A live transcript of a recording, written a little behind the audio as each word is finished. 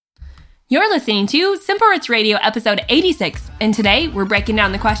You're listening to Simple Roots Radio episode 86, and today we're breaking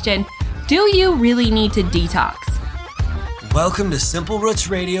down the question, do you really need to detox? Welcome to Simple Roots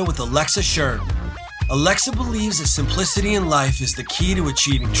Radio with Alexa Sherm. Alexa believes that simplicity in life is the key to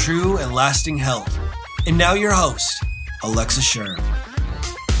achieving true and lasting health. And now your host, Alexa Sherm.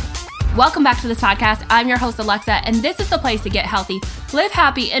 Welcome back to this podcast. I'm your host, Alexa, and this is the place to get healthy, live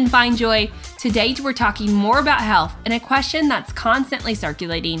happy, and find joy. Today, we're talking more about health and a question that's constantly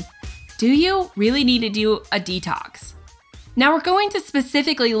circulating. Do you really need to do a detox? Now, we're going to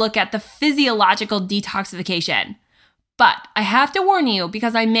specifically look at the physiological detoxification. But I have to warn you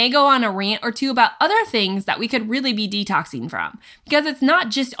because I may go on a rant or two about other things that we could really be detoxing from. Because it's not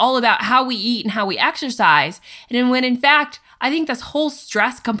just all about how we eat and how we exercise. And when in fact, I think this whole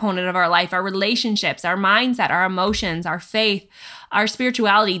stress component of our life, our relationships, our mindset, our emotions, our faith, our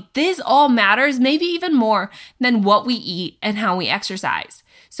spirituality, this all matters maybe even more than what we eat and how we exercise.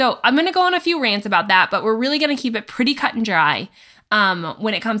 So I'm going to go on a few rants about that, but we're really going to keep it pretty cut and dry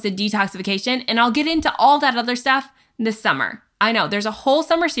when it comes to detoxification. And I'll get into all that other stuff this summer. I know there's a whole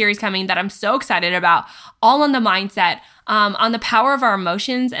summer series coming that I'm so excited about, all on the mindset, on the power of our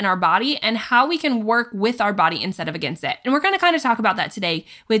emotions and our body and how we can work with our body instead of against it. And we're going to kind of talk about that today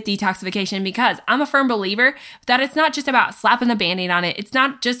with detoxification because I'm a firm believer that it's not just about slapping the Band-Aid on it. It's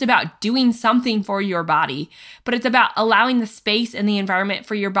not just about doing something for your body, but it's about allowing the space and the environment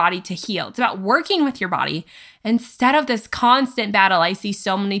for your body to heal. It's about working with your body instead of this constant battle I see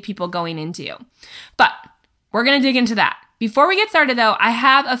so many people going into. But we're going to dig into that. Before we get started though, I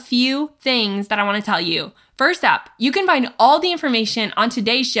have a few things that I want to tell you. First up, you can find all the information on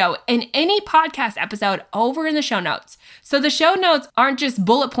today's show in any podcast episode over in the show notes. So the show notes aren't just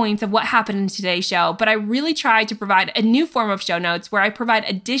bullet points of what happened in today's show, but I really try to provide a new form of show notes where I provide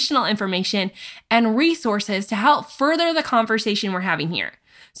additional information and resources to help further the conversation we're having here.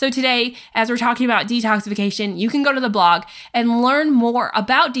 So today, as we're talking about detoxification, you can go to the blog and learn more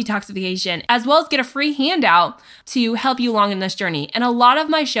about detoxification, as well as get a free handout to help you along in this journey. And a lot of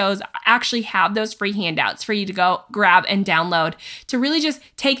my shows actually have those free handouts for you to go grab and download to really just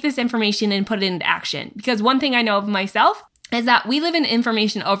take this information and put it into action. Because one thing I know of myself is that we live in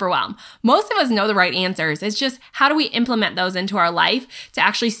information overwhelm. Most of us know the right answers. It's just how do we implement those into our life to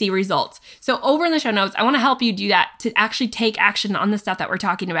actually see results? So over in the show notes, I want to help you do that to actually take action on the stuff that we're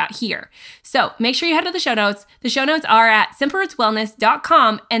talking about here. So make sure you head to the show notes. The show notes are at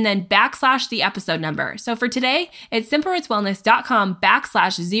simplerootswellness.com and then / the episode number. So for today, it's simplerootswellness.com /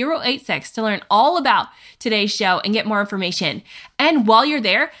 086 to learn all about today's show and get more information. And while you're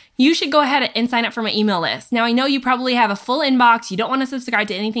there, you should go ahead and sign up for my email list. Now, I know you probably have a full inbox. You don't want to subscribe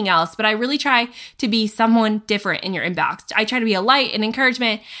to anything else, but I really try to be someone different in your inbox. I try to be a light and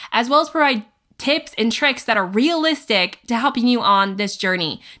encouragement, as well as provide tips and tricks that are realistic to helping you on this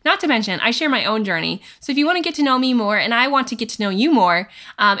journey. Not to mention, I share my own journey. So if you want to get to know me more and I want to get to know you more,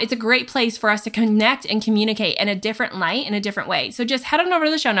 it's a great place for us to connect and communicate in a different light, in a different way. So just head on over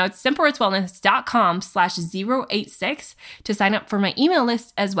to the show notes, simplerootswellness.com / 086 to sign up for my email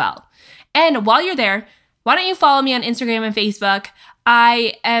list as well. And while you're there, why don't you follow me on Instagram and Facebook?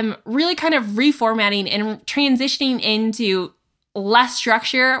 I am really kind of reformatting and transitioning into less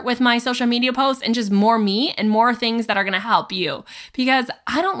structure with my social media posts and just more me and more things that are going to help you, because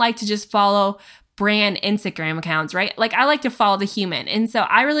I don't like to just follow brand Instagram accounts, right? Like I like to follow the human. And so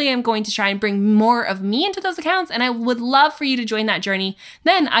I really am going to try and bring more of me into those accounts. And I would love for you to join that journey.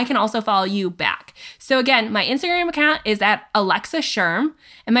 Then I can also follow you back. So again, my Instagram account is at Alexa Sherm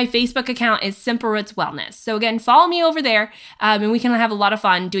and my Facebook account is Simple Roots Wellness. So again, follow me over there and we can have a lot of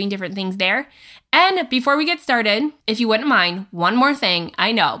fun doing different things there. And before we get started, if you wouldn't mind, one more thing,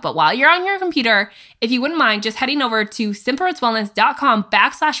 I know, but while you're on your computer, if you wouldn't mind just heading over to simplerootswellness.com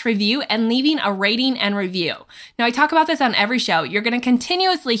 / review and leaving a rating and review. Now, I talk about this on every show. You're going to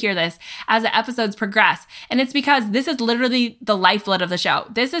continuously hear this as the episodes progress. And it's because this is literally the lifeblood of the show.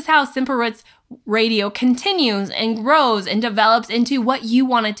 This is how Simple Roots Radio continues and grows and develops into what you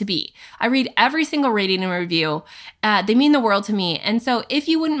want it to be. I read every single rating and review. They mean the world to me. And so if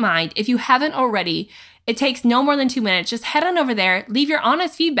you wouldn't mind, if you haven't already, it takes no more than 2 minutes. Just head on over there, leave your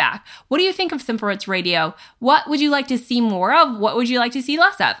honest feedback. What do you think of Simple Roots Radio? What would you like to see more of? What would you like to see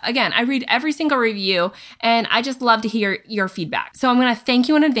less of? Again, I read every single review and I just love to hear your feedback. So I'm going to thank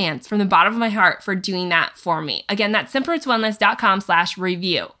you in advance from the bottom of my heart for doing that for me. Again, that's simplerootswellness.com /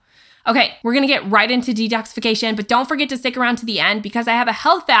 review. Okay, we're going to get right into detoxification, but don't forget to stick around to the end because I have a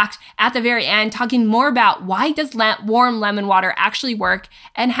health fact at the very end talking more about why does warm lemon water actually work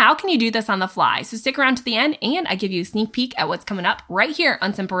and how can you do this on the fly. So stick around to the end and I give you a sneak peek at what's coming up right here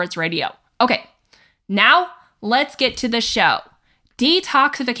on Simple Roots Radio. Okay, now let's get to the show.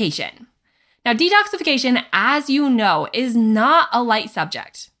 Detoxification. Now, detoxification, as you know, is not a light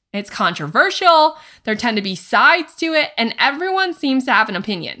subject. It's controversial, there tend to be sides to it, and everyone seems to have an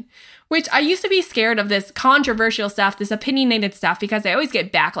opinion. Which I used to be scared of this controversial stuff, this opinionated stuff, because I always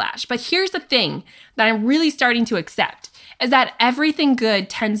get backlash. But here's the thing that I'm really starting to accept, is that everything good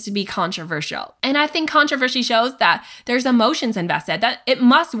tends to be controversial. And I think controversy shows that there's emotions invested, that it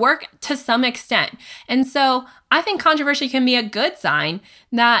must work to some extent. And so I think controversy can be a good sign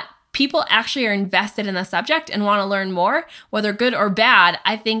that people actually are invested in the subject and want to learn more, whether good or bad.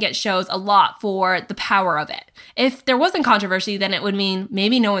 I think it shows a lot for the power of it. If there wasn't controversy, then it would mean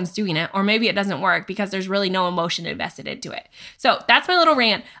maybe no one's doing it, or maybe it doesn't work because there's really no emotion invested into it. So that's my little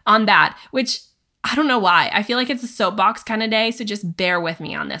rant on that, which I don't know why. I feel like it's a soapbox kind of day, so just bear with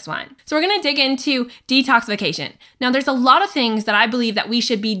me on this one. So we're going to dig into detoxification. Now, there's a lot of things that I believe that we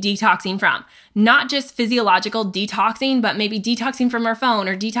should be detoxing from. Not just physiological detoxing, but maybe detoxing from our phone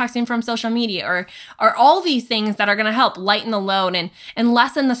or detoxing from social media or all these things that are going to help lighten the load and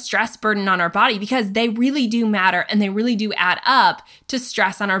lessen the stress burden on our body, because they really do matter and they really do add up to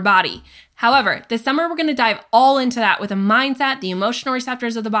stress on our body. However, this summer, we're going to dive all into that with a mindset, the emotional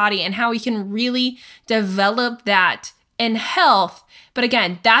receptors of the body, and how we can really develop that in health. But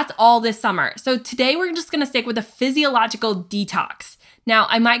again, that's all this summer. So today, we're just going to stick with the physiological detox. Now,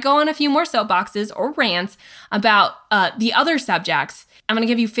 I might go on a few more soapboxes or rants about the other subjects. I'm going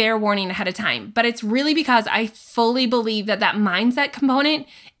to give you fair warning ahead of time, but it's really because I fully believe that that mindset component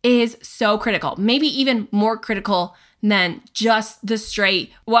is so critical, maybe even more critical than just the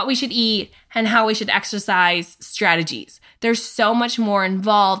straight what we should eat and how we should exercise strategies. There's so much more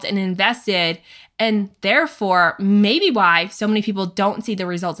involved and invested, and therefore maybe why so many people don't see the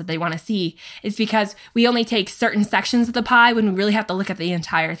results that they want to see is because we only take certain sections of the pie when we really have to look at the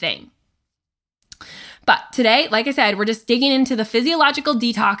entire thing. But today, like I said, we're just digging into the physiological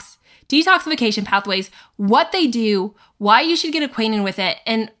detoxification pathways, what they do, why you should get acquainted with it,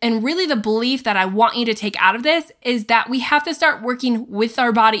 and really the belief that I want you to take out of this is that we have to start working with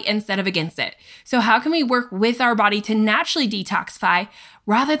our body instead of against it. So how can we work with our body to naturally detoxify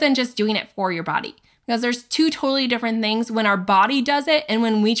rather than just doing it for your body? Because there's two totally different things when our body does it and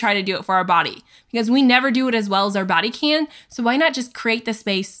when we try to do it for our body. Because we never do it as well as our body can, so why not just create the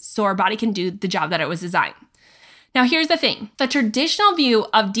space so our body can do the job that it was designed? Now, here's the thing. The traditional view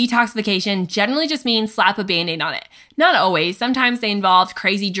of detoxification generally just means slap a Band-Aid on it. Not always. Sometimes they involve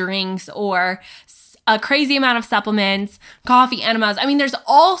crazy drinks or a crazy amount of supplements, coffee enemas. I mean, there's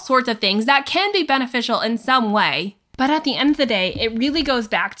all sorts of things that can be beneficial in some way. But at the end of the day, it really goes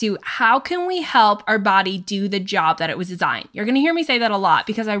back to how can we help our body do the job that it was designed? You're going to hear me say that a lot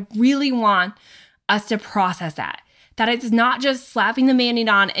because I really want us to process that it's not just slapping the Band-Aid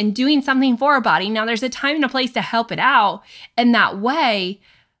on and doing something for our body. Now, there's a time and a place to help it out in that way,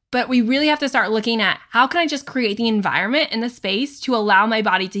 but we really have to start looking at how can I just create the environment and the space to allow my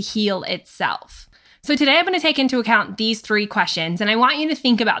body to heal itself? So today I'm going to take into account these 3 questions, and I want you to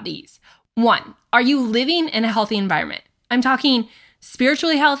think about these. 1, are you living in a healthy environment? I'm talking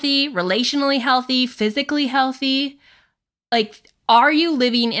spiritually healthy, relationally healthy, physically healthy. Like, are you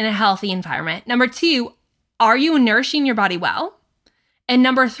living in a healthy environment? Number 2, are you nourishing your body well? And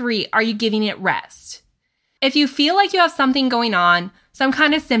number 3, are you giving it rest? If you feel like you have something going on, some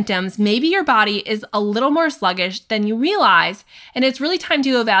kind of symptoms, maybe your body is a little more sluggish than you realize, and it's really time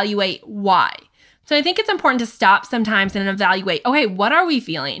to evaluate why. So I think it's important to stop sometimes and evaluate, okay, what are we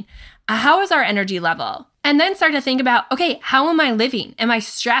feeling? How is our energy level? And then start to think about, okay, how am I living? Am I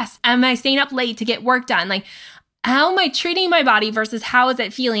stressed? Am I staying up late to get work done? Like, how am I treating my body versus how is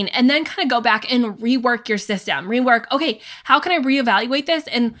it feeling? And then kind of go back and rework your system. Okay, how can I reevaluate this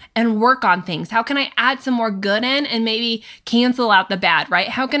and work on things? How can I add some more good in and maybe cancel out the bad, right?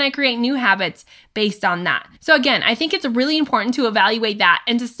 How can I create new habits based on that? So again, I think it's really important to evaluate that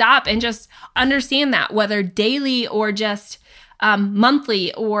and to stop and just understand that, whether daily or just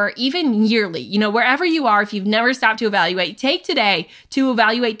monthly or even yearly, wherever you are, if you've never stopped to evaluate, take today to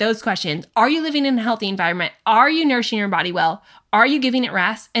evaluate those questions. Are you living in a healthy environment? Are you nourishing your body well? Are you giving it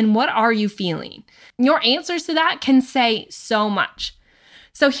rest? And what are you feeling? Your answers to that can say so much.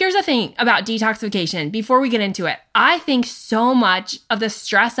 So here's the thing about detoxification before we get into it. I think so much of the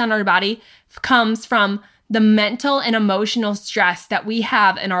stress on our body comes from the mental and emotional stress that we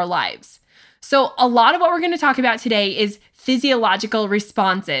have in our lives. So a lot of what we're going to talk about today is physiological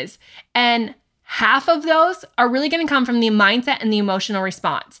responses and half of those are really going to come from the mindset and the emotional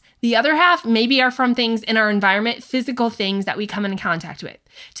response. The other half maybe are from things in our environment, physical things that we come in contact with.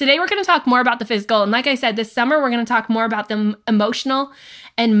 Today, we're going to talk more about the physical. And like I said, this summer, we're going to talk more about the emotional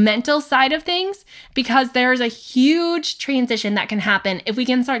and mental side of things, because there's a huge transition that can happen if we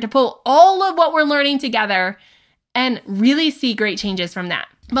can start to pull all of what we're learning together and really see great changes from that.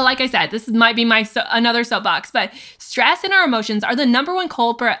 But like I said, this might be another soapbox, but stress and our emotions are the number one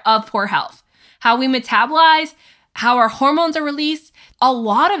culprit of poor health. How we metabolize, how our hormones are released, a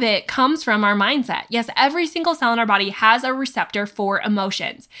lot of it comes from our mindset. Yes, every single cell in our body has a receptor for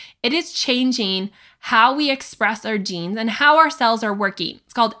emotions. It is changing how we express our genes and how our cells are working.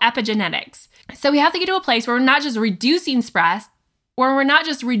 It's called epigenetics. So we have to get to a place where we're not just reducing stress,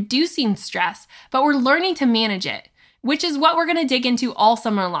 but we're learning to manage it, which is what we're going to dig into all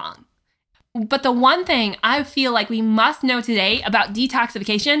summer long. But the one thing I feel like we must know today about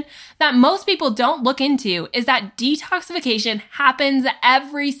detoxification that most people don't look into is that detoxification happens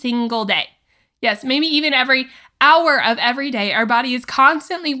every single day. Yes, maybe even every hour of every day, our body is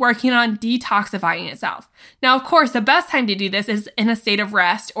constantly working on detoxifying itself. Now, of course, the best time to do this is in a state of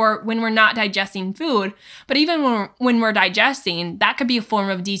rest or when we're not digesting food. But even when we're digesting, that could be a form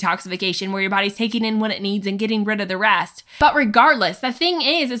of detoxification where your body's taking in what it needs and getting rid of the rest. But regardless, the thing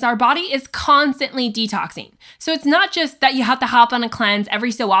is our body is constantly detoxing. So it's not just that you have to hop on a cleanse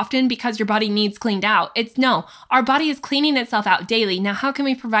every so often because your body needs cleaned out. Our body is cleaning itself out daily. Now, how can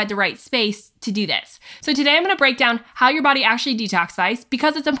we provide the right space to do this? So today I'm going to break down how your body actually detoxifies,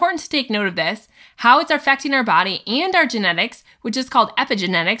 because it's important to take note of this, how it's affecting our body and our genetics, which is called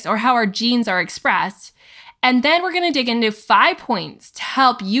epigenetics, or how our genes are expressed. And then we're going to dig into 5 points to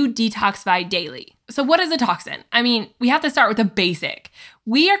help you detoxify daily. So what is a toxin? I mean, we have to start with the basic.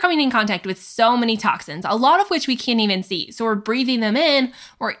 We are coming in contact with so many toxins, a lot of which we can't even see. So we're breathing them in,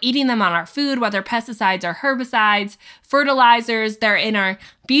 we're eating them on our food, whether pesticides or herbicides, fertilizers, they're in our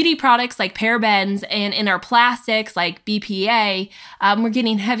beauty products like parabens, and in our plastics like BPA. We're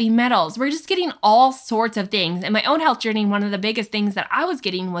getting heavy metals. We're just getting all sorts of things. In my own health journey, one of the biggest things that I was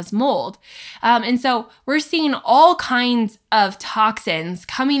getting was mold. And so we're seeing all kinds of toxins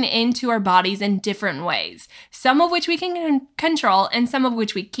coming into our bodies in different ways, some of which we can control and some of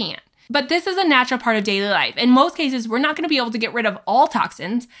which we can't. But this is a natural part of daily life. In most cases, we're not going to be able to get rid of all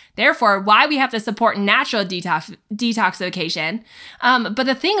toxins. Therefore, why we have to support natural detoxification. But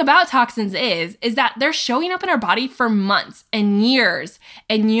the thing about toxins is that they're showing up in our body for months and years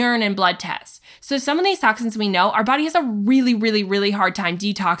in urine and blood tests. So some of these toxins we know, our body has a really, really, really hard time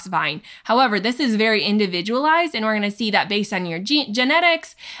detoxifying. However, this is very individualized, and we're going to see that based on your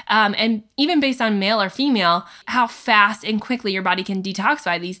genetics and even based on male or female, how fast and quickly your body can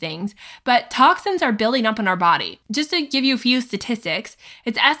detoxify these things. But toxins are building up in our body. Just to give you a few statistics,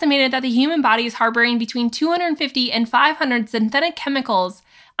 it's estimated that the human body is harboring between 250 and 500 synthetic chemicals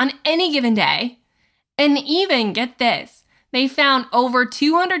on any given day. And even, get this, they found over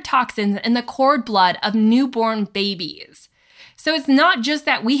 200 toxins in the cord blood of newborn babies. So it's not just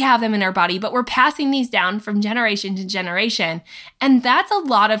that we have them in our body, but we're passing these down from generation to generation. And that's a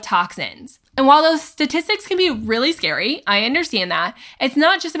lot of toxins. And while those statistics can be really scary, I understand that, it's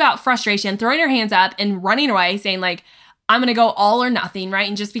not just about frustration, throwing your hands up and running away saying like, I'm going to go all or nothing, right?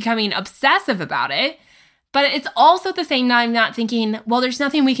 And just becoming obsessive about it. But it's also at the same time not thinking, well, there's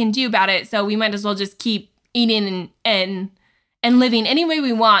nothing we can do about it, so we might as well just keep eating and living any way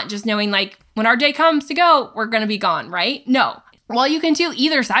we want, just knowing like when our day comes to go, we're going to be gone, right? No. While you can do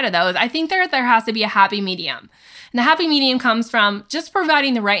either side of those, I think there has to be a happy medium. And the happy medium comes from just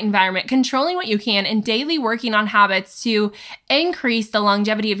providing the right environment, controlling what you can, and daily working on habits to increase the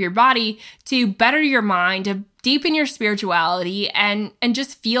longevity of your body, to better your mind, to deepen your spirituality, and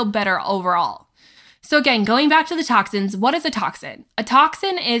just feel better overall. So again, going back to the toxins, what is a toxin? A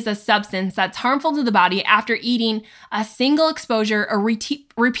toxin is a substance that's harmful to the body after eating a single exposure or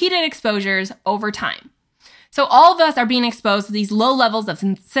repeated exposures over time. So all of us are being exposed to these low levels of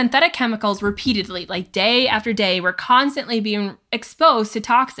synthetic chemicals repeatedly, like day after day. We're constantly being exposed to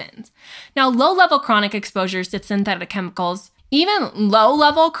toxins. Now, low-level chronic exposures to synthetic chemicals, even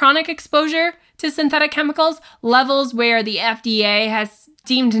low-level chronic exposure to synthetic chemicals, levels where the FDA has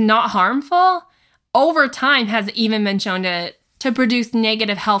deemed not harmful, over time has even been shown to produce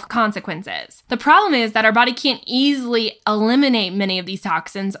negative health consequences. The problem is that our body can't easily eliminate many of these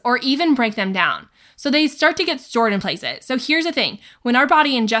toxins or even break them down. So they start to get stored in places. So here's the thing. When our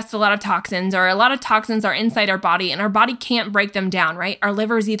body ingests a lot of toxins, or a lot of toxins are inside our body and our body can't break them down, right? Our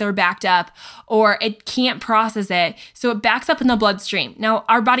liver is either backed up or it can't process it. So it backs up in the bloodstream. Now,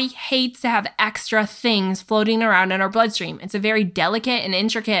 our body hates to have extra things floating around in our bloodstream. It's a very delicate and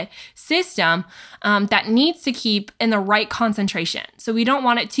intricate system that needs to keep in the right concentration. So we don't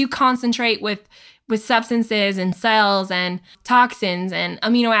want it to concentrate with substances and cells and toxins and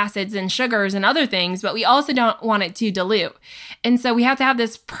amino acids and sugars and other things, but we also don't want it to dilute. And so we have to have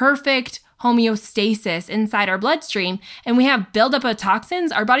this perfect homeostasis inside our bloodstream, and we have buildup of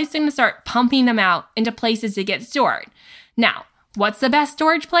toxins, our body's going to start pumping them out into places to get stored. Now, what's the best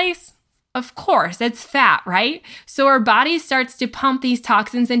storage place? Of course, it's fat, right? So our body starts to pump these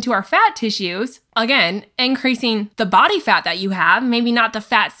toxins into our fat tissues, again, increasing the body fat that you have, maybe not the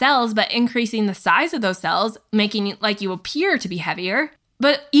fat cells, but increasing the size of those cells, making it like you appear to be heavier.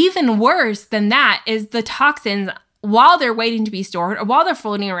 But even worse than that is the toxins, while they're waiting to be stored or while they're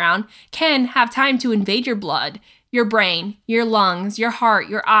floating around, can have time to invade your blood, your brain, your lungs, your heart,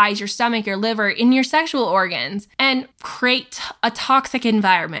 your eyes, your stomach, your liver, and your sexual organs, and create a toxic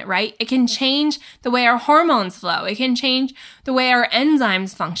environment, right? It can change the way our hormones flow. It can change the way our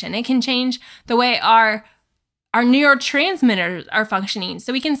enzymes function. It can change the way our neurotransmitters are functioning.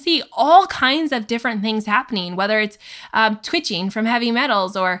 So we can see all kinds of different things happening, whether it's twitching from heavy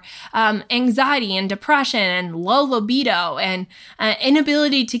metals or anxiety and depression and low libido and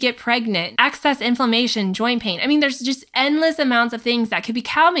inability to get pregnant, excess inflammation, joint pain. I mean, there's just endless amounts of things that could be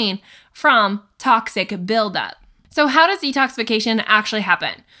coming from toxic buildup. So how does detoxification actually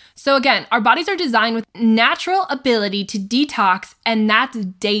happen? So again, our bodies are designed with natural ability to detox, and that's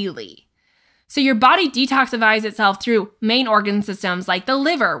daily. So your body detoxifies itself through main organ systems like the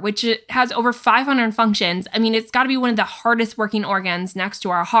liver, which has over 500 functions. I mean, it's got to be one of the hardest working organs next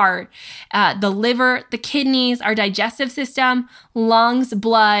to our heart. The liver, the kidneys, our digestive system, lungs,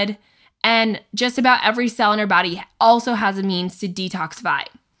 blood, and just about every cell in our body also has a means to detoxify.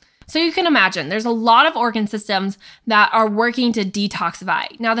 So you can imagine there's a lot of organ systems that are working to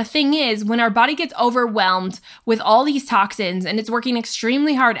detoxify. Now, the thing is, when our body gets overwhelmed with all these toxins and it's working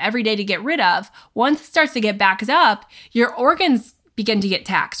extremely hard every day to get rid of, once it starts to get backed up, your organs begin to get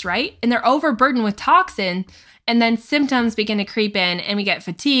taxed, right? And they're overburdened with toxin. And then symptoms begin to creep in and we get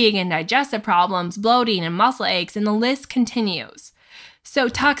fatigue and digestive problems, bloating and muscle aches, and the list continues. So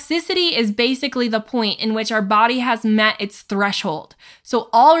toxicity is basically the point in which our body has met its threshold. So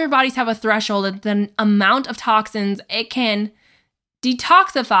all our bodies have a threshold of the amount of toxins it can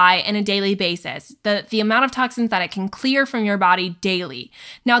detoxify on a daily basis, the amount of toxins that it can clear from your body daily.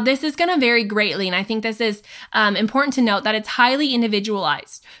 Now, this is going to vary greatly, and I think this is important to note that it's highly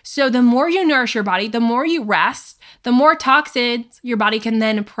individualized. So the more you nourish your body, the more you rest, the more toxins your body can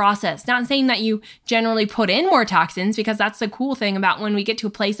then process. Not saying that you generally put in more toxins, because that's the cool thing about when we get to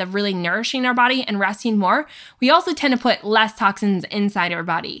a place of really nourishing our body and resting more, we also tend to put less toxins inside our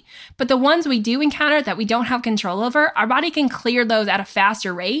body. But the ones we do encounter that we don't have control over, our body can clear those at a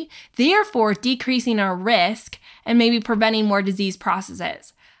faster rate, therefore decreasing our risk and maybe preventing more disease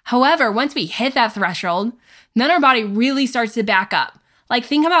processes. However, once we hit that threshold, then our body really starts to back up. Like,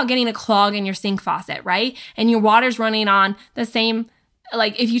 think about getting a clog in your sink faucet, right? And your water's running on the same,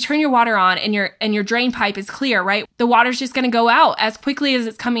 like if you turn your water on and your drain pipe is clear, right? The water's just going to go out as quickly as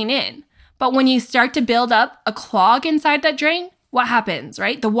it's coming in. But when you start to build up a clog inside that drain, what happens,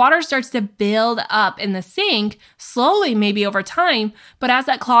 right? The water starts to build up in the sink slowly, maybe over time, but as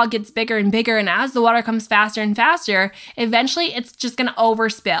that clog gets bigger and bigger, and as the water comes faster and faster, eventually it's just going to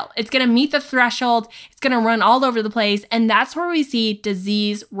overspill. It's going to meet the threshold. It's going to run all over the place. And that's where we see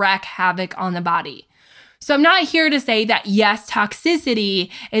disease wreak havoc on the body. So I'm not here to say that, yes,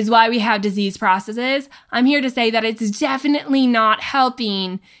 toxicity is why we have disease processes. I'm here to say that it's definitely not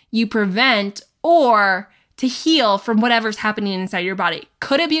helping you prevent or to heal from whatever's happening inside your body.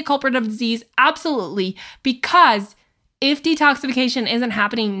 Could it be a culprit of disease? Absolutely. Because if detoxification isn't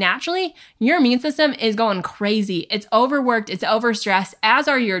happening naturally, your immune system is going crazy. It's overworked, it's overstressed, as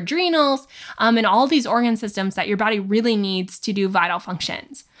are your adrenals, and all these organ systems that your body really needs to do vital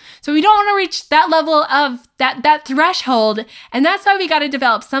functions. So we don't want to reach that level of that threshold. And that's why we got to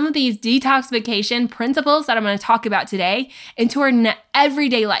develop some of these detoxification principles that I'm going to talk about today into our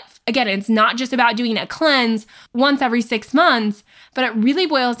everyday life. Again, it's not just about doing a cleanse once every 6 months, but it really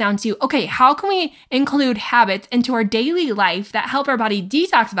boils down to, okay, how can we include habits into our daily life that help our body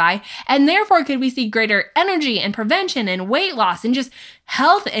detoxify? And therefore, could we see greater energy and prevention and weight loss and just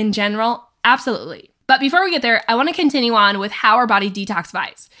health in general? Absolutely. But before we get there, I want to continue on with how our body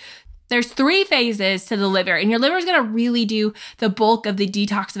detoxifies. There's 3 phases to the liver, and your liver is going to really do the bulk of the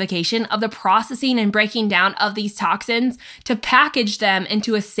detoxification, of the processing and breaking down of these toxins to package them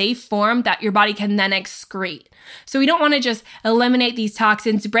into a safe form that your body can then excrete. So we don't want to just eliminate these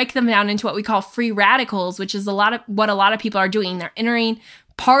toxins, break them down into what we call free radicals, which is what a lot of people are doing. They're entering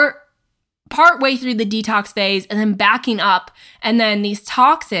part way through the detox phase and then backing up, and then these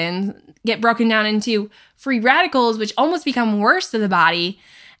toxins get broken down into free radicals, which almost become worse to the body,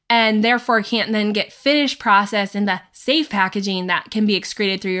 and therefore can't then get finished processed into safe packaging that can be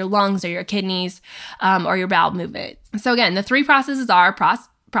excreted through your lungs or your kidneys or your bowel movement. So again, the 3 processes are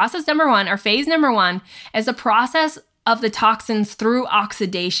process number 1, or phase number 1, is the process of the toxins through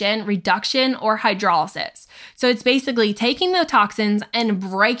oxidation, reduction, or hydrolysis. So it's basically taking the toxins and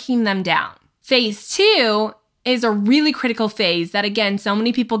breaking them down. Phase 2 is a really critical phase that, again, so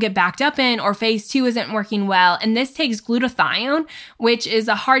many people get backed up in, or phase 2 isn't working well. And this takes glutathione, which is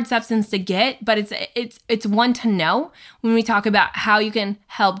a hard substance to get, but it's one to know when we talk about how you can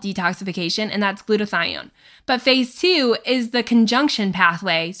help detoxification, and that's glutathione. But phase 2 is the conjunction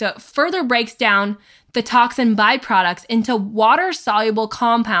pathway. So it further breaks down the toxin byproducts into water-soluble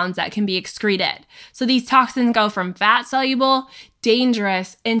compounds that can be excreted. So these toxins go from fat-soluble,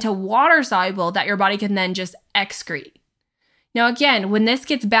 dangerous, into water-soluble that your body can then just excrete. Now again, when this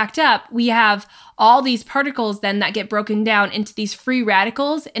gets backed up, we have all these particles then that get broken down into these free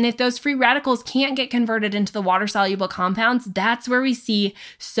radicals. And if those free radicals can't get converted into the water-soluble compounds, that's where we see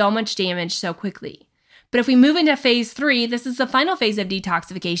so much damage so quickly. But if we move into phase 3, this is the final phase of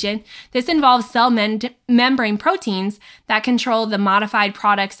detoxification. This involves cell membrane proteins that control the modified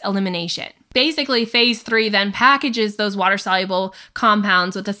products elimination. Basically, phase 3 then packages those water-soluble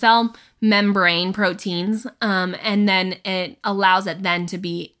compounds with the cell membrane proteins, and then it allows it then to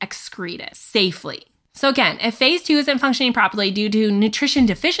be excreted safely. So again, if phase 2 isn't functioning properly due to nutrition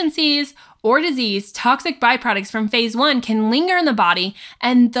deficiencies or disease, toxic byproducts from phase 1 can linger in the body,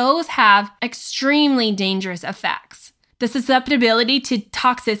 and those have extremely dangerous effects. The susceptibility to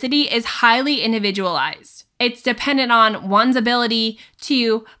toxicity is highly individualized. It's dependent on one's ability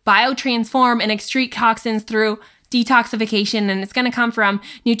to biotransform and excrete toxins through detoxification, and it's going to come from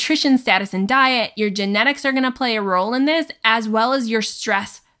nutrition status and diet. Your genetics are going to play a role in this, as well as your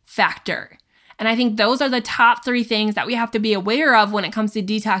stress factor. And I think those are the top 3 things that we have to be aware of when it comes to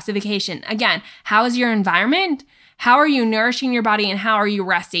detoxification. Again, how is your environment? How are you nourishing your body, and how are you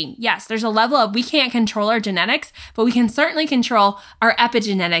resting? Yes, there's a level of we can't control our genetics, but we can certainly control our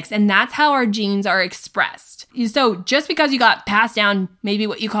epigenetics, and that's how our genes are expressed. So just because you got passed down maybe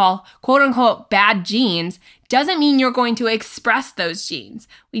what you call quote unquote bad genes doesn't mean you're going to express those genes.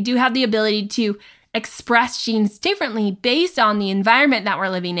 We do have the ability to express genes differently based on the environment that we're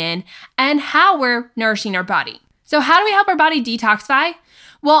living in and how we're nourishing our body. So how do we help our body detoxify?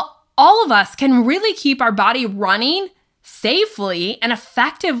 Well, all of us can really keep our body running safely and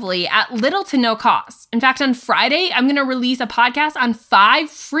effectively at little to no cost. In fact, on Friday, I'm going to release a podcast on 5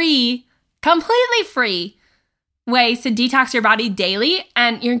 free, completely free ways to detox your body daily,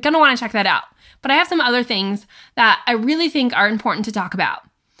 and you're going to want to check that out. But I have some other things that I really think are important to talk about.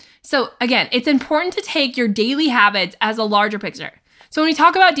 So again, it's important to take your daily habits as a larger picture. So when we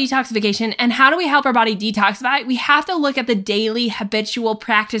talk about detoxification and how do we help our body detoxify, we have to look at the daily habitual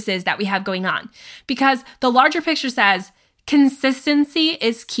practices that we have going on, because the larger picture says consistency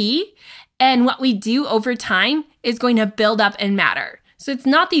is key, and what we do over time is going to build up and matter. So it's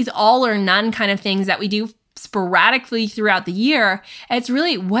not these all or none kind of things that we do sporadically throughout the year. It's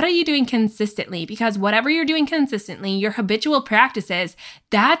really, what are you doing consistently? Because whatever you're doing consistently, your habitual practices,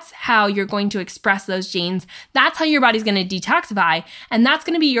 that's how you're going to express those genes. That's how your body's going to detoxify. And that's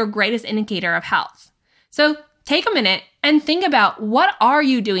going to be your greatest indicator of health. So take a minute and think about, what are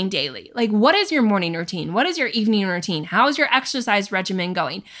you doing daily? Like, what is your morning routine? What is your evening routine? How is your exercise regimen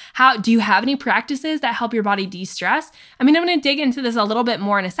going? How do you have any practices that help your body de-stress? I mean, I'm going to dig into this a little bit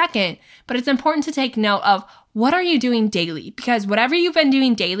more in a second, but it's important to take note of, what are you doing daily? Because whatever you've been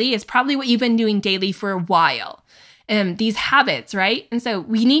doing daily is probably what you've been doing daily for a while. These habits, right? And so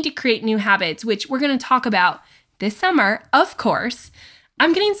we need to create new habits, which we're going to talk about this summer, of course.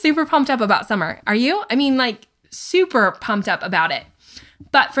 I'm getting super pumped up about summer. Are you? I mean, like, super pumped up about it.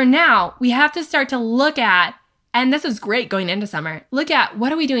 But for now, we have to start to look at, and this is great going into summer, look at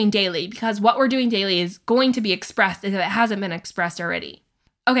what are we doing daily, because what we're doing daily is going to be expressed if it hasn't been expressed already.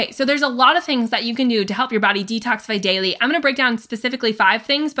 Okay, so there's a lot of things that you can do to help your body detoxify daily. I'm going to break down specifically 5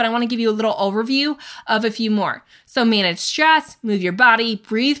 things, but I want to give you a little overview of a few more. So manage stress, move your body,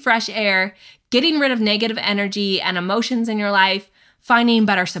 breathe fresh air, getting rid of negative energy and emotions in your life, finding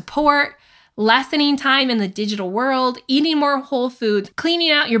better support, lessening time in the digital world, eating more whole foods,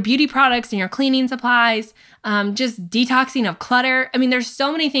 cleaning out your beauty products and your cleaning supplies, just detoxing of clutter. I mean, there's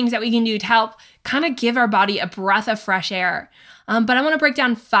so many things that we can do to help kind of give our body a breath of fresh air. But I want to break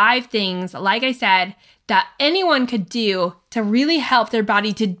down 5 things, like I said, that anyone could do to really help their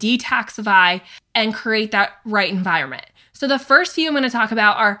body to detoxify and create that right environment. So the first few I'm going to talk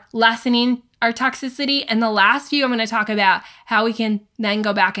about are lessening our toxicity, and the last few I'm going to talk about how we can then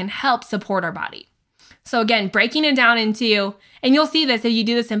go back and help support our body. So again, breaking it down into, and you'll see this if you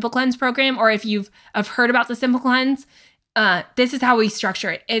do the Simple Cleanse program, or if you've heard about the Simple Cleanse, this is how we structure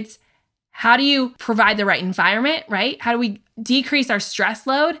it. It's how do you provide the right environment, right? How do we decrease our stress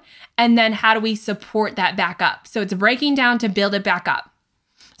load? And then how do we support that back up? So it's breaking down to build it back up.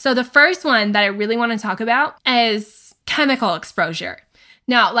 So the first one that I really want to talk about is chemical exposure.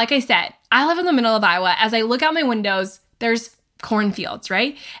 Now, like I said, I live in the middle of Iowa. As I look out my windows, there's cornfields,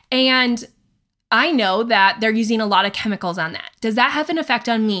 right? And I know that they're using a lot of chemicals on that. Does that have an effect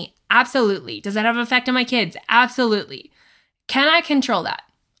on me? Absolutely. Does that have an effect on my kids? Absolutely. Can I control that?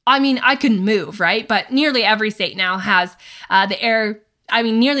 I mean, I couldn't move, right? But nearly every state now has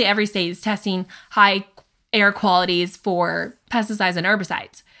nearly every state is testing high air qualities for pesticides and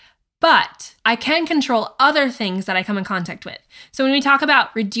herbicides. But I can control other things that I come in contact with. So when we talk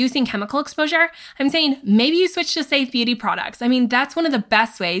about reducing chemical exposure, I'm saying maybe you switch to safe beauty products. I mean, that's one of the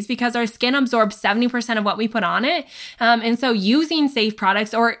best ways because our skin absorbs 70% of what we put on it. And so using safe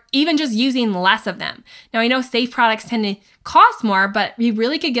products or even just using less of them. Now, I know safe products tend to cost more, but we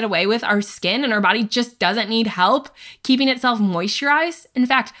really could get away with our skin and our body just doesn't need help keeping itself moisturized. In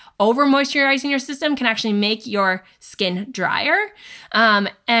fact, over moisturizing your system can actually make your skin drier.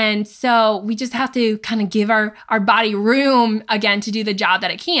 And so we just have to kind of give our body room again to do the job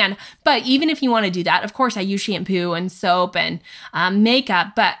that it can. But even if you want to do that, of course, I use shampoo and soap and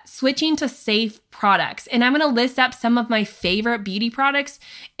makeup, but switching to safe products. And I'm going to list up some of my favorite beauty products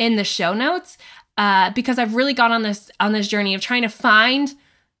in the show notes. Because I've really gone on this journey of trying to find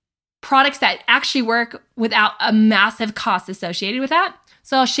products that actually work without a massive cost associated with that.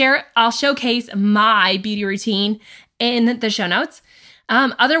 So I'll showcase my beauty routine in the show notes.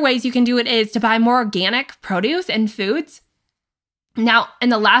 Other ways you can do it is to buy more organic produce and foods. Now, in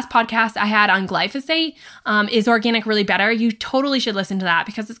the last podcast I had on glyphosate, is organic really better? You totally should listen to that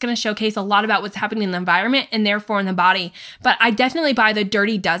because it's going to showcase a lot about what's happening in the environment and therefore in the body. But I definitely buy the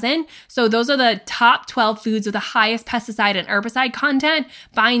Dirty Dozen. So those are the top 12 foods with the highest pesticide and herbicide content.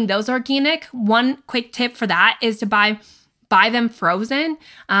 Buying those organic. One quick tip for that is to buy them frozen.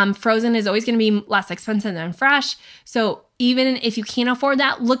 Frozen is always going to be less expensive than fresh. So even if you can't afford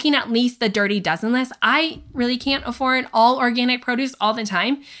that, looking at least the Dirty Dozen list. I really can't afford all organic produce all the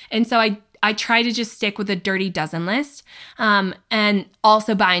time. And so I try to just stick with the Dirty Dozen list, and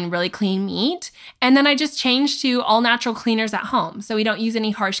also buying really clean meat. And then I just changed to all natural cleaners at home. So we don't use any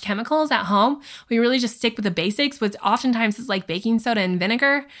harsh chemicals at home. We really just stick with the basics, which oftentimes is like baking soda and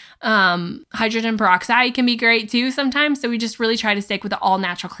vinegar. Hydrogen peroxide can be great too sometimes. So we just really try to stick with the all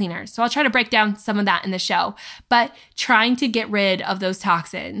natural cleaners. So I'll try to break down some of that in the show, but trying to get rid of those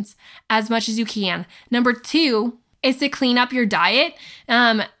toxins as much as you can. Number 2 is to clean up your diet.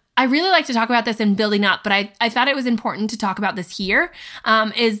 I really like to talk about this in building up, but I thought it was important to talk about this here,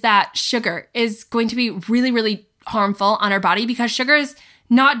 is that sugar is going to be really, really harmful on our body because sugar is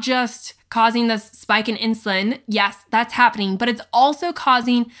not just causing this spike in insulin. Yes, that's happening, but it's also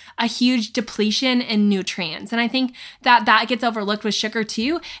causing a huge depletion in nutrients. And I think that gets overlooked with sugar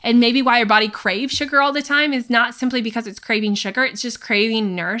too. And maybe why your body craves sugar all the time is not simply because it's craving sugar, it's just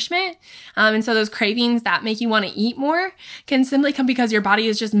craving nourishment. And so those cravings that make you want to eat more can simply come because your body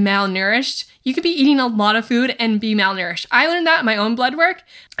is just malnourished. You could be eating a lot of food and be malnourished. I learned that in my own blood work.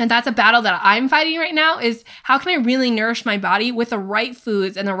 And that's a battle that I'm fighting right now is how can I really nourish my body with the right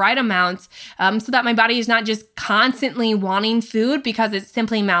foods and the right amounts so that my body is not just constantly wanting food because it's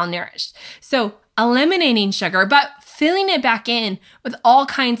simply malnourished. So eliminating sugar, but filling it back in with all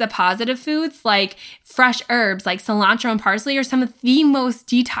kinds of positive foods like fresh herbs like cilantro and parsley are some of the most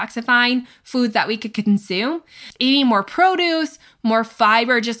detoxifying foods that we could consume. Eating more produce, more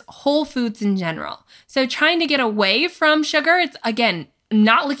fiber, just whole foods in general. So trying to get away from sugar, it's again,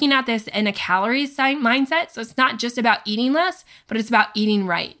 not looking at this in a calories mindset. So it's not just about eating less, but it's about eating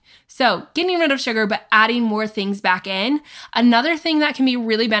right. So getting rid of sugar, but adding more things back in. Another thing that can be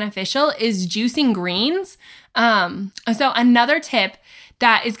really beneficial is juicing greens. So another tip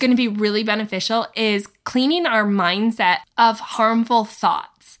that is going to be really beneficial is cleaning our mindset of harmful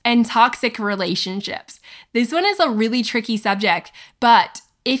thoughts and toxic relationships. This one is a really tricky subject, but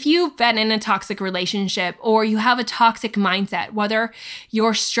if you've been in a toxic relationship or you have a toxic mindset, whether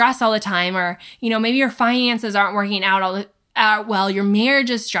you're stressed all the time or, maybe your finances aren't working out well, your marriage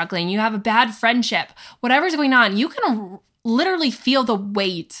is struggling, you have a bad friendship, whatever's going on, you can literally feel the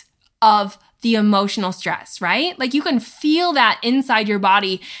weight of the emotional stress, right? Like you can feel that inside your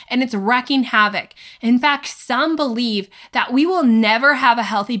body and it's wreaking havoc. In fact, some believe that we will never have a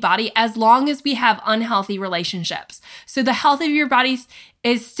healthy body as long as we have unhealthy relationships. So the health of your body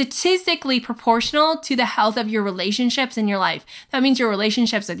is statistically proportional to the health of your relationships in your life. That means your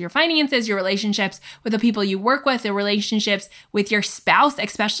relationships with your finances, your relationships with the people you work with, the relationships with your spouse,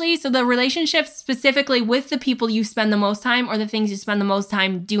 especially. So the relationships specifically with the people you spend the most time or the things you spend the most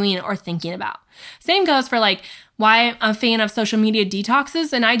time doing or thinking about. Same goes for why I'm a fan of social media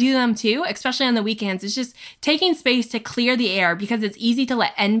detoxes, and I do them too, especially on the weekends. It's just taking space to clear the air because it's easy to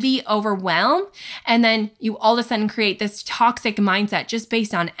let envy overwhelm, and then you all of a sudden create this toxic mindset just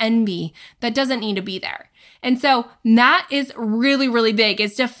based on envy that doesn't need to be there. And so that is really, really big.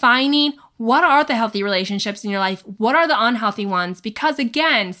 It's defining what are the healthy relationships in your life? What are the unhealthy ones? Because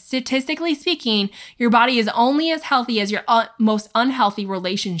again, statistically speaking, your body is only as healthy as your most unhealthy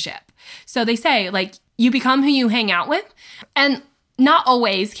relationship. So they say, you become who you hang out with. And not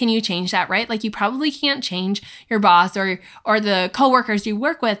always can you change that, right? You probably can't change your boss or the coworkers you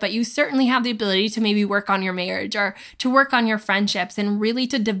work with, but you certainly have the ability to maybe work on your marriage or to work on your friendships and really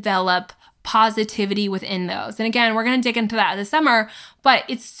to develop positivity within those. And again, we're going to dig into that this summer, but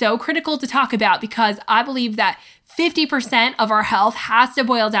it's so critical to talk about because I believe that 50% of our health has to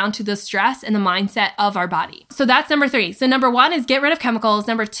boil down to the stress and the mindset of our body. So that's number 3. So number 1 is get rid of chemicals.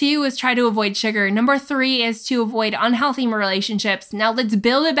 Number 2 is try to avoid sugar. Number 3 is to avoid unhealthy relationships. Now let's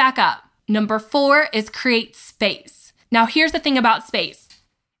build it back up. Number 4 is create space. Now here's the thing about space.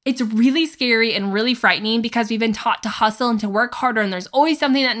 It's really scary and really frightening because we've been taught to hustle and to work harder and there's always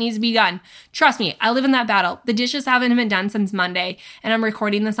something that needs to be done. Trust me, I live in that battle. The dishes haven't been done since Monday and I'm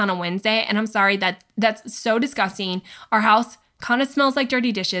recording this on a Wednesday and I'm sorry that's so disgusting. Our house kind of smells like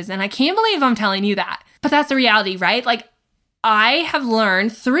dirty dishes and I can't believe I'm telling you that. But that's the reality, right? I have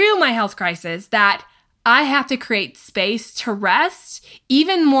learned through my health crisis that I have to create space to rest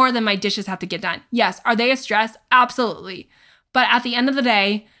even more than my dishes have to get done. Yes, are they a stress? Absolutely. But at the end of the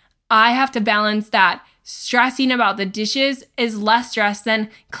day, I have to balance that stressing about the dishes is less stress than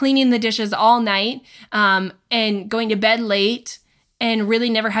cleaning the dishes all night and going to bed late and really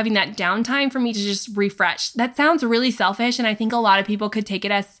never having that downtime for me to just refresh. That sounds really selfish, and I think a lot of people could take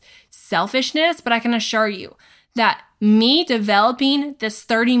it as selfishness, but I can assure you that me developing this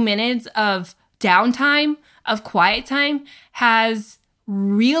 30 minutes of downtime, of quiet time, has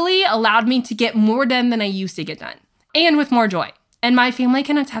really allowed me to get more done than I used to get done. And with more joy. And my family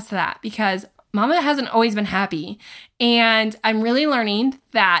can attest to that because Mama hasn't always been happy. And I'm really learning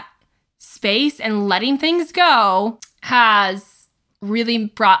that space and letting things go has really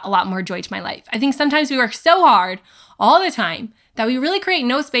brought a lot more joy to my life. I think sometimes we work so hard all the time that we really create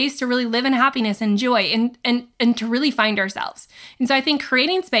no space to really live in happiness and joy and to really find ourselves. And so I think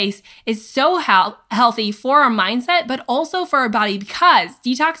creating space is so healthy for our mindset, but also for our body because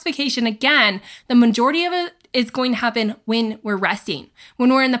detoxification, again, the majority of it is going to happen when we're resting,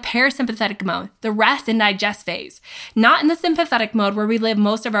 when we're in the parasympathetic mode, the rest and digest phase, not in the sympathetic mode where we live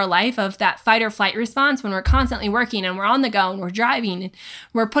most of our life of that fight or flight response when we're constantly working and we're on the go and we're driving and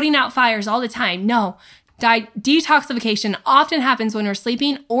we're putting out fires all the time. No, detoxification often happens when we're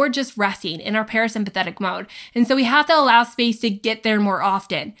sleeping or just resting in our parasympathetic mode. And so we have to allow space to get there more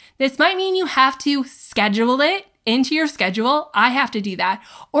often. This might mean you have to schedule it into your schedule. I have to do that,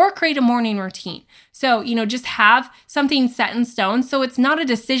 or create a morning routine. So, just have something set in stone. So it's not a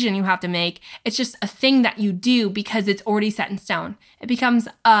decision you have to make. It's just a thing that you do because it's already set in stone. It becomes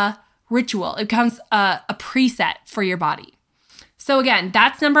a ritual. It becomes a preset for your body. So again,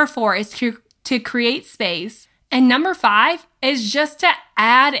 that's number 4 is to create space. And number 5 is just to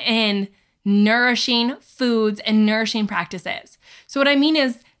add in nourishing foods and nourishing practices. So what I mean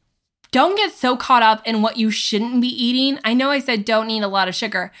is, don't get so caught up in what you shouldn't be eating. I know I said don't eat a lot of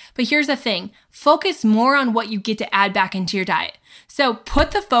sugar, but here's the thing. Focus more on what you get to add back into your diet. So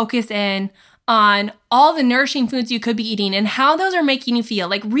put the focus in on all the nourishing foods you could be eating and how those are making you feel.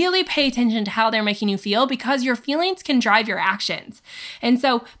 Really pay attention to how they're making you feel because your feelings can drive your actions. And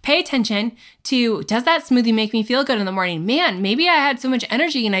so pay attention to, does that smoothie make me feel good in the morning? Man, maybe I had so much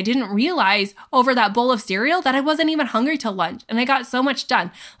energy and I didn't realize over that bowl of cereal that I wasn't even hungry till lunch and I got so much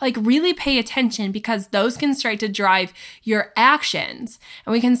done. Really pay attention because those can start to drive your actions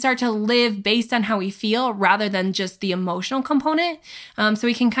and we can start to live based on how we feel rather than just the emotional component. So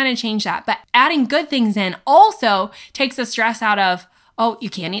we can kind of change that. But adding good things in also takes the stress out of, oh, you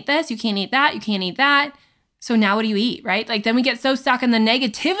can't eat this, you can't eat that, you can't eat that. So now what do you eat, right? Like then we get so stuck in the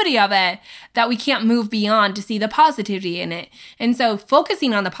negativity of it that we can't move beyond to see the positivity in it. And so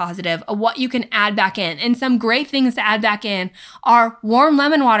focusing on the positive of what you can add back in. And some great things to add back in are warm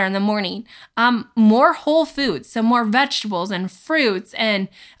lemon water in the morning, more whole foods, some more vegetables and fruits and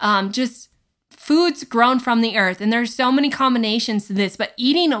just foods grown from the earth. And there's so many combinations to this, but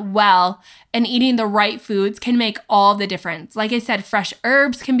eating well and eating the right foods can make all the difference. Like I said, fresh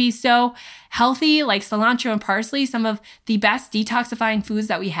herbs can be so healthy, like cilantro and parsley, some of the best detoxifying foods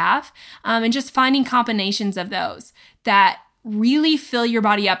that we have. And just finding combinations of those that really fill your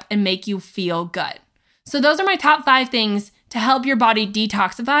body up and make you feel good. So those are my top 5 things to help your body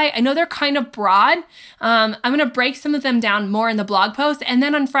detoxify. I know they're kind of broad. I'm going to break some of them down more in the blog post. And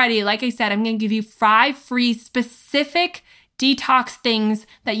then on Friday, like I said, I'm going to give you 5 free specific detox things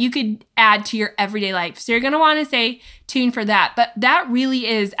that you could add to your everyday life. So you're going to want to stay tuned for that. But that really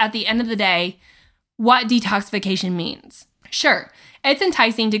is, at the end of the day, what detoxification means. Sure, it's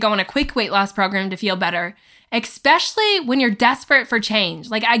enticing to go on a quick weight loss program to feel better, especially when you're desperate for change.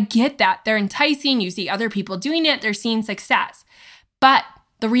 Like, I get that. They're enticing. You see other people doing it. They're seeing success. But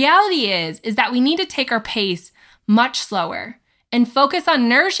the reality is that we need to take our pace much slower and focus on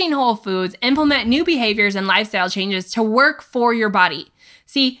nourishing whole foods, implement new behaviors and lifestyle changes to work for your body.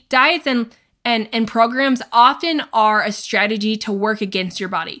 See, diets and programs often are a strategy to work against your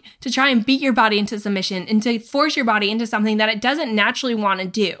body, to try and beat your body into submission and to force your body into something that it doesn't naturally want to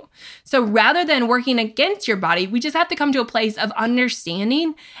do. So rather than working against your body, we just have to come to a place of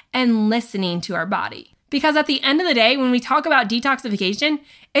understanding and listening to our body. Because at the end of the day, when we talk about detoxification,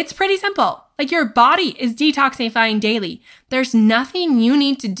 it's pretty simple. Like, your body is detoxifying daily. There's nothing you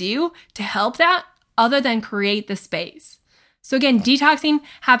need to do to help that other than create the space. So again, detoxing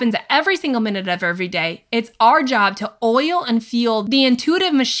happens every single minute of every day. It's our job to oil and fuel the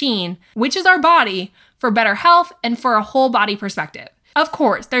intuitive machine, which is our body, for better health and for a whole body perspective. Of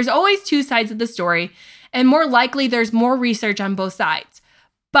course, there's always 2 sides of the story, and more likely there's more research on both sides.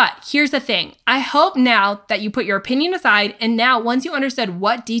 But here's the thing. I hope now that you put your opinion aside, and now once you understood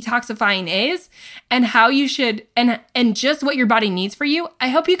what detoxifying is and how you should, and just what your body needs for you, I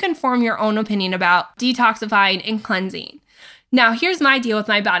hope you can form your own opinion about detoxifying and cleansing. Now, here's my deal with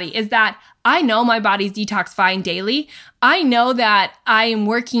my body is that I know my body's detoxifying daily. I know that I am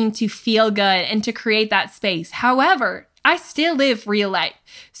working to feel good and to create that space. However, I still live real life.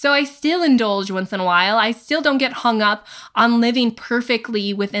 So I still indulge once in a while. I still don't get hung up on living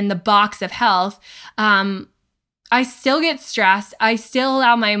perfectly within the box of health. I still get stressed. I still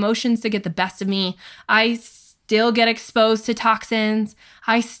allow my emotions to get the best of me. I still get exposed to toxins.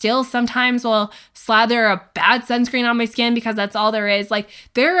 I still sometimes will slather a bad sunscreen on my skin because that's all there is. Like,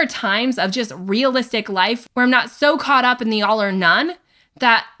 there are times of just realistic life where I'm not so caught up in the all or none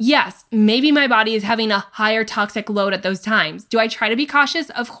that, yes, maybe my body is having a higher toxic load at those times. Do I try to be cautious?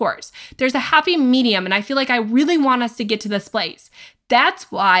 Of course. There's a happy medium, and I feel like I really want us to get to this place.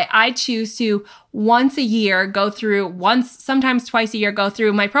 That's why I choose to once a year sometimes twice a year, go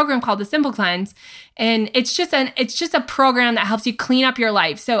through my program called the Simple Cleanse. And it's just a program that helps you clean up your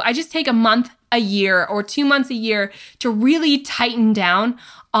life. So I just take a month a year or 2 months a year to really tighten down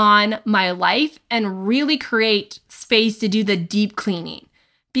on my life and really create space to do the deep cleaning.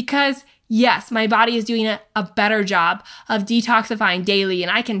 Because yes, my body is doing a better job of detoxifying daily,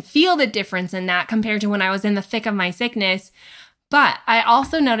 and I can feel the difference in that compared to when I was in the thick of my sickness. But I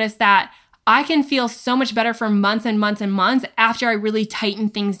also noticed that I can feel so much better for months and months and months after I really tighten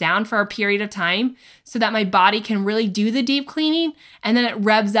things down for a period of time so that my body can really do the deep cleaning, and then it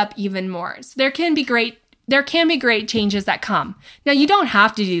revs up even more. So there can be great changes that come. Now, you don't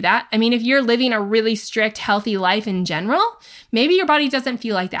have to do that. I mean, if you're living a really strict, healthy life in general, maybe your body doesn't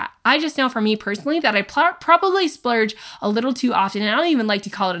feel like that. I just know for me personally that I probably splurge a little too often, and I don't even like to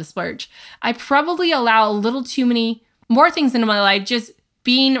call it a splurge. I probably allow a little too many more things into my life, just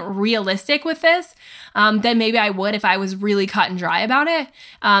being realistic with this, than maybe I would if I was really cut and dry about it.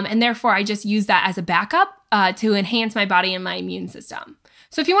 And therefore, I just use that as a backup to enhance my body and my immune system.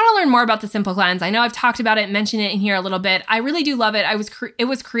 So if you want to learn more about the Simple Cleanse, I know I've talked about it, mentioned it in here a little bit. I really do love it. It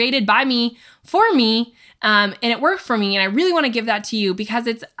was created by me, for me, and it worked for me. And I really want to give that to you because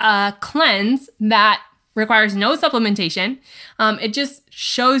it's a cleanse that requires no supplementation. It just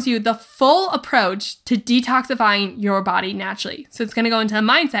shows you the full approach to detoxifying your body naturally. So it's going to go into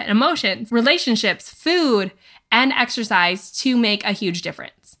mindset, emotions, relationships, food, and exercise to make a huge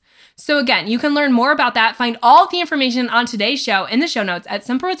difference. So again, you can learn more about that. Find all of the information on today's show in the show notes at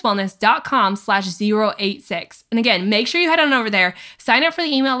simplerootswellness.com/086. And again, make sure you head on over there, sign up for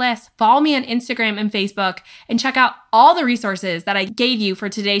the email list, follow me on Instagram and Facebook, and check out all the resources that I gave you for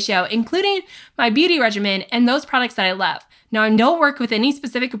today's show, including my beauty regimen and those products that I love. Now, I don't work with any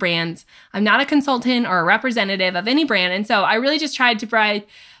specific brands. I'm not a consultant or a representative of any brand. And so I really just tried to provide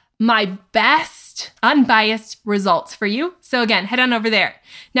my best, unbiased results for you. So again, head on over there.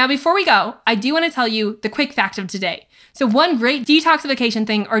 Now, before we go, I do want to tell you the quick fact of today. So one great detoxification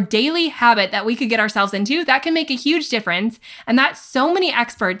thing or daily habit that we could get ourselves into that can make a huge difference, and that so many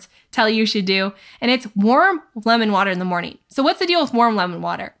experts tell you should do, and it's warm lemon water in the morning. So what's the deal with warm lemon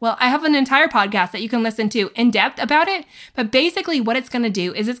water? Well, I have an entire podcast that you can listen to in depth about it, but basically what it's going to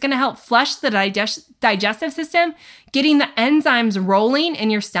do is it's going to help flush the digestive system, getting the enzymes rolling in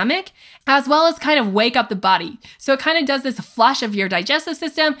your stomach, as well as kind of wake up the body. So it kind of does this flush of your digestive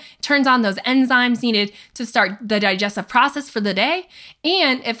system, turns on those enzymes needed to start the digestive process for the day,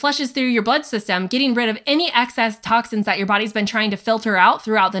 and it flushes through your blood system, getting rid of any excess toxins that your body's been trying to filter out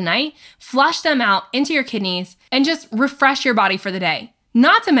throughout the night, flush them out into your kidneys, and just refresh your body for the day.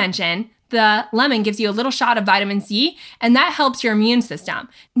 Not to mention, the lemon gives you a little shot of vitamin C, and that helps your immune system.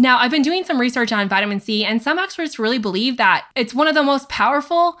 Now, I've been doing some research on vitamin C, and some experts really believe that it's one of the most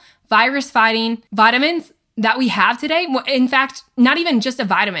powerful virus-fighting vitamins that we have today. In fact, not even just a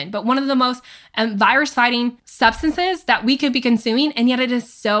vitamin, but one of the most virus-fighting substances that we could be consuming, and yet it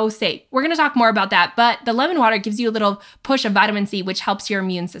is so safe. We're going to talk more about that, but the lemon water gives you a little push of vitamin C, which helps your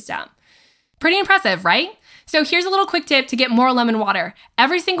immune system. Pretty impressive, right? So here's a little quick tip to get more lemon water.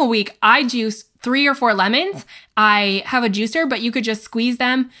 Every single week, I juice 3 or 4 lemons. I have a juicer, but you could just squeeze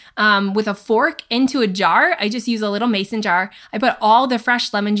them with a fork into a jar. I just use a little mason jar. I put all the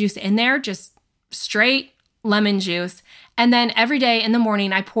fresh lemon juice in there, just straight lemon juice. And then every day in the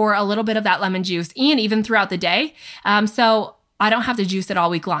morning, I pour a little bit of that lemon juice and even throughout the day. So I don't have to juice it all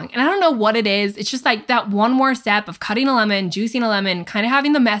week long. And I don't know what it is. It's just like that one more step of cutting a lemon, juicing a lemon, kind of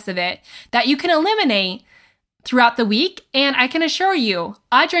having the mess of it that you can eliminate throughout the week. And I can assure you,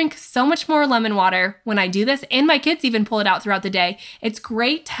 I drink so much more lemon water when I do this, and my kids even pull it out throughout the day. It's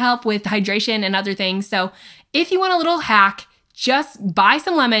great to help with hydration and other things. So if you want a little hack, just buy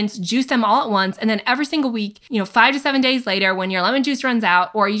some lemons, juice them all at once, and then every single week, 5 to 7 days later, when your lemon juice runs out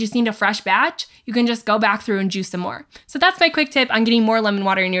or you just need a fresh batch, you can just go back through and juice some more. So that's my quick tip on getting more lemon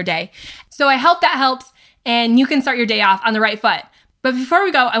water in your day. So I hope that helps and you can start your day off on the right foot. But before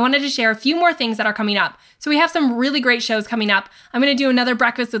we go, I wanted to share a few more things that are coming up. So we have some really great shows coming up. I'm going to do another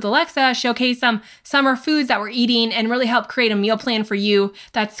Breakfast with Alexa, showcase some summer foods that we're eating, and really help create a meal plan for you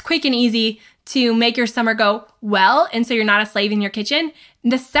that's quick and easy to make your summer go well, and so you're not a slave in your kitchen.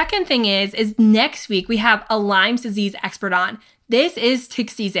 The second thing is next week we have a Lyme disease expert on. This is tick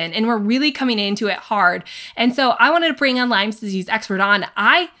season, and we're really coming into it hard. And so I wanted to bring a Lyme disease expert on.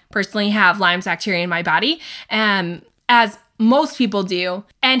 I personally have Lyme's bacteria in my body, as most people do.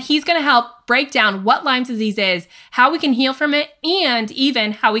 And he's going to help break down what Lyme disease is, how we can heal from it, and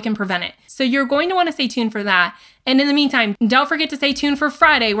even how we can prevent it. So you're going to want to stay tuned for that. And in the meantime, don't forget to stay tuned for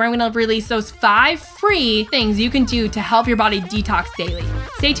Friday, where I'm going to release those 5 free things you can do to help your body detox daily.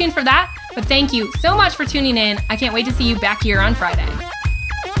 Stay tuned for that. But thank you so much for tuning in. I can't wait to see you back here on Friday.